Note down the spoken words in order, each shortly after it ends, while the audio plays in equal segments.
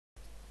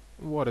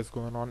What is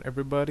going on,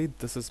 everybody?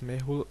 This is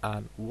Mehul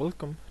and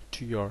welcome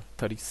to your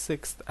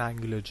 36th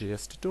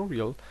AngularJS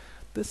tutorial.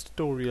 This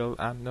tutorial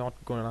I'm not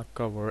gonna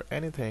cover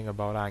anything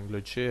about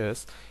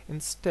AngularJS.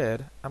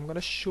 Instead, I'm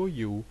gonna show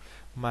you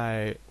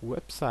my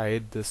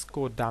website, this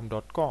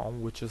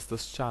codedamn.com, which is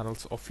this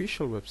channel's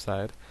official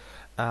website,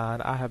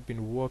 and I have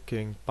been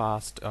working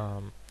past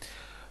 4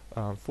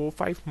 or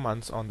 5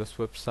 months on this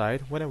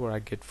website whenever I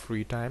get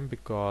free time,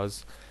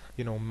 because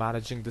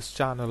managing this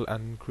channel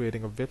and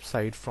creating a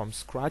website from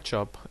scratch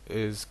up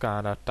is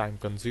kinda time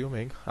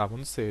consuming. I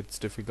wouldn't say it's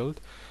difficult,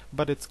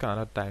 but it's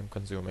kinda time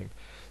consuming.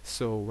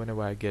 So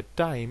whenever I get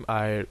time,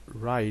 I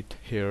write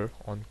here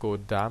on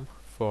CodeDamn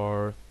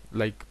for,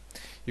 like,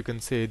 you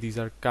can say these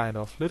are kind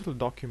of little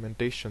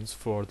documentations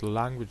for the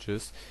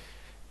languages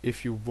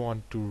if you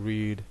want to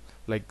read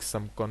like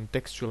some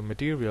contextual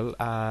material.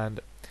 And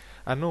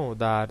I know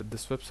that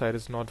this website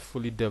is not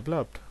fully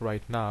developed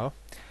right now,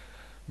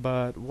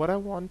 but what I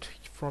want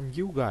from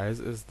you guys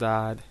is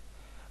that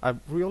I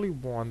really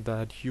want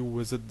that you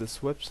visit this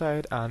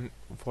website, and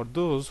for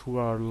those who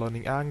are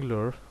learning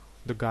Angular,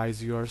 the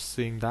guys you are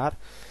seeing that,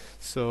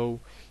 so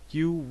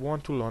you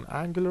want to learn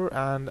Angular,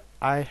 and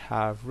I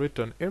have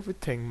written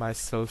everything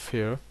myself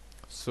here.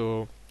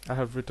 So I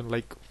have written,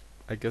 like,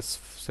 I guess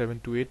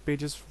 7 to 8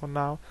 pages for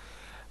now,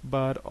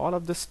 but all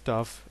of this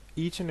stuff,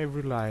 each and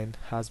every line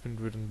has been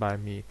written by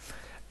me,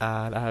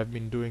 and I have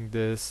been doing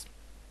this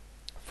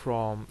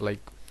from like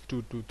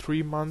 2 to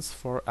 3 months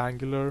for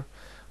Angular.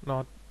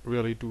 Not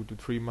really 2 to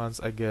 3 months,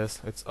 I guess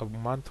it's a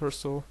month or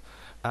so.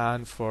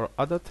 And for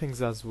other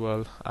things as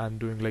well, I'm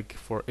doing like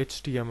for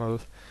HTML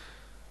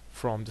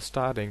from the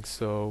starting.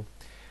 So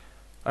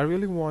I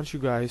really want you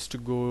guys to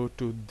go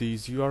to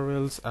these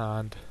URLs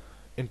and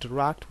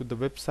interact with the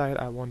website.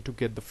 I want to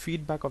get the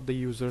feedback of the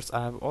users.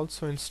 I have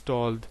also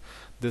installed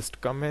this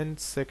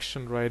comment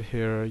section right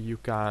here. You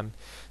can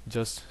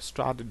just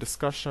start a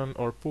discussion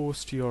or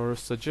post your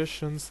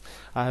suggestions.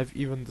 I have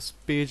even this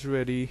page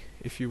ready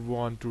if you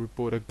want to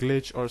report a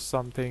glitch or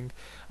something.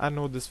 I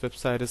know this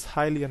website is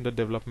highly under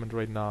development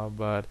right now,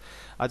 but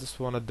I just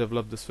want to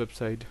develop this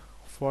website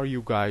for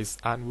you guys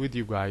and with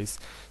you guys,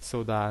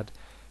 so that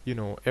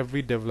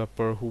every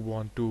developer who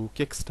want to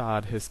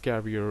kickstart his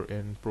career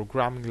in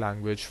programming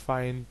language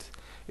find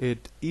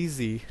it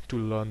easy to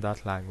learn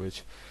that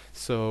language.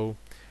 So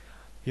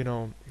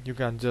you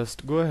can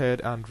just go ahead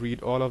and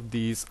read all of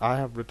these. I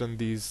have written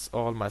these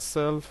all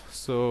myself,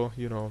 so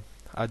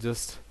I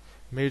just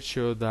made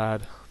sure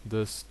that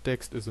this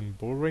text isn't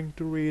boring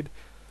to read,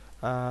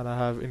 and I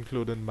have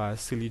included my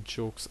silly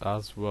jokes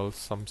as well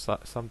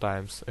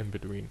sometimes in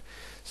between.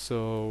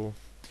 So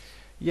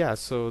yeah,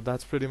 so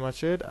that's pretty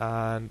much it.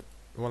 And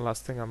one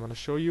last thing I'm going to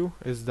show you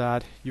is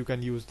that you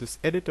can use this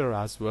editor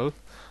as well,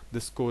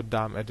 this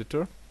CodeDamn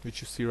editor,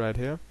 which you see right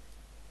here,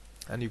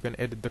 and you can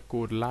edit the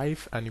code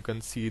live and you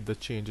can see the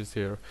changes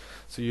here.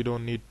 So you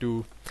don't need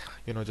to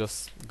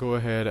just go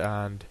ahead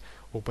and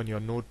open your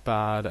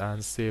notepad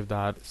and save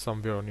that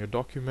somewhere on your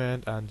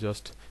document and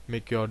just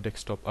make your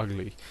desktop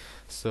ugly.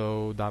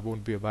 So that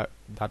would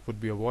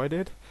be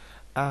avoided.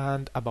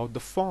 And about the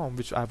form,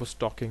 which I was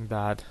talking,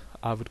 that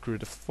I would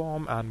create a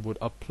form and would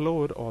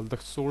upload all the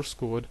source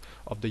code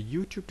of the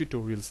YouTube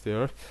tutorials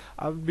there.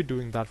 I will be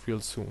doing that real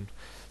soon.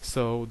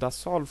 So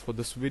that's all for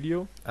this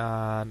video,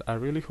 and I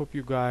really hope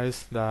you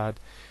guys that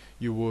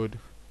you would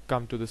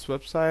come to this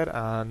website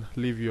and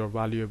leave your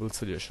valuable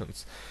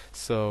suggestions.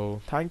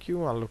 So thank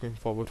you, I'm looking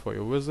forward for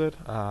your visit,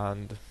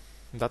 and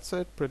that's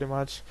it pretty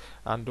much.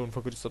 And don't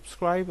forget to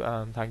subscribe,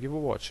 and thank you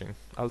for watching.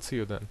 I'll see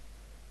you then.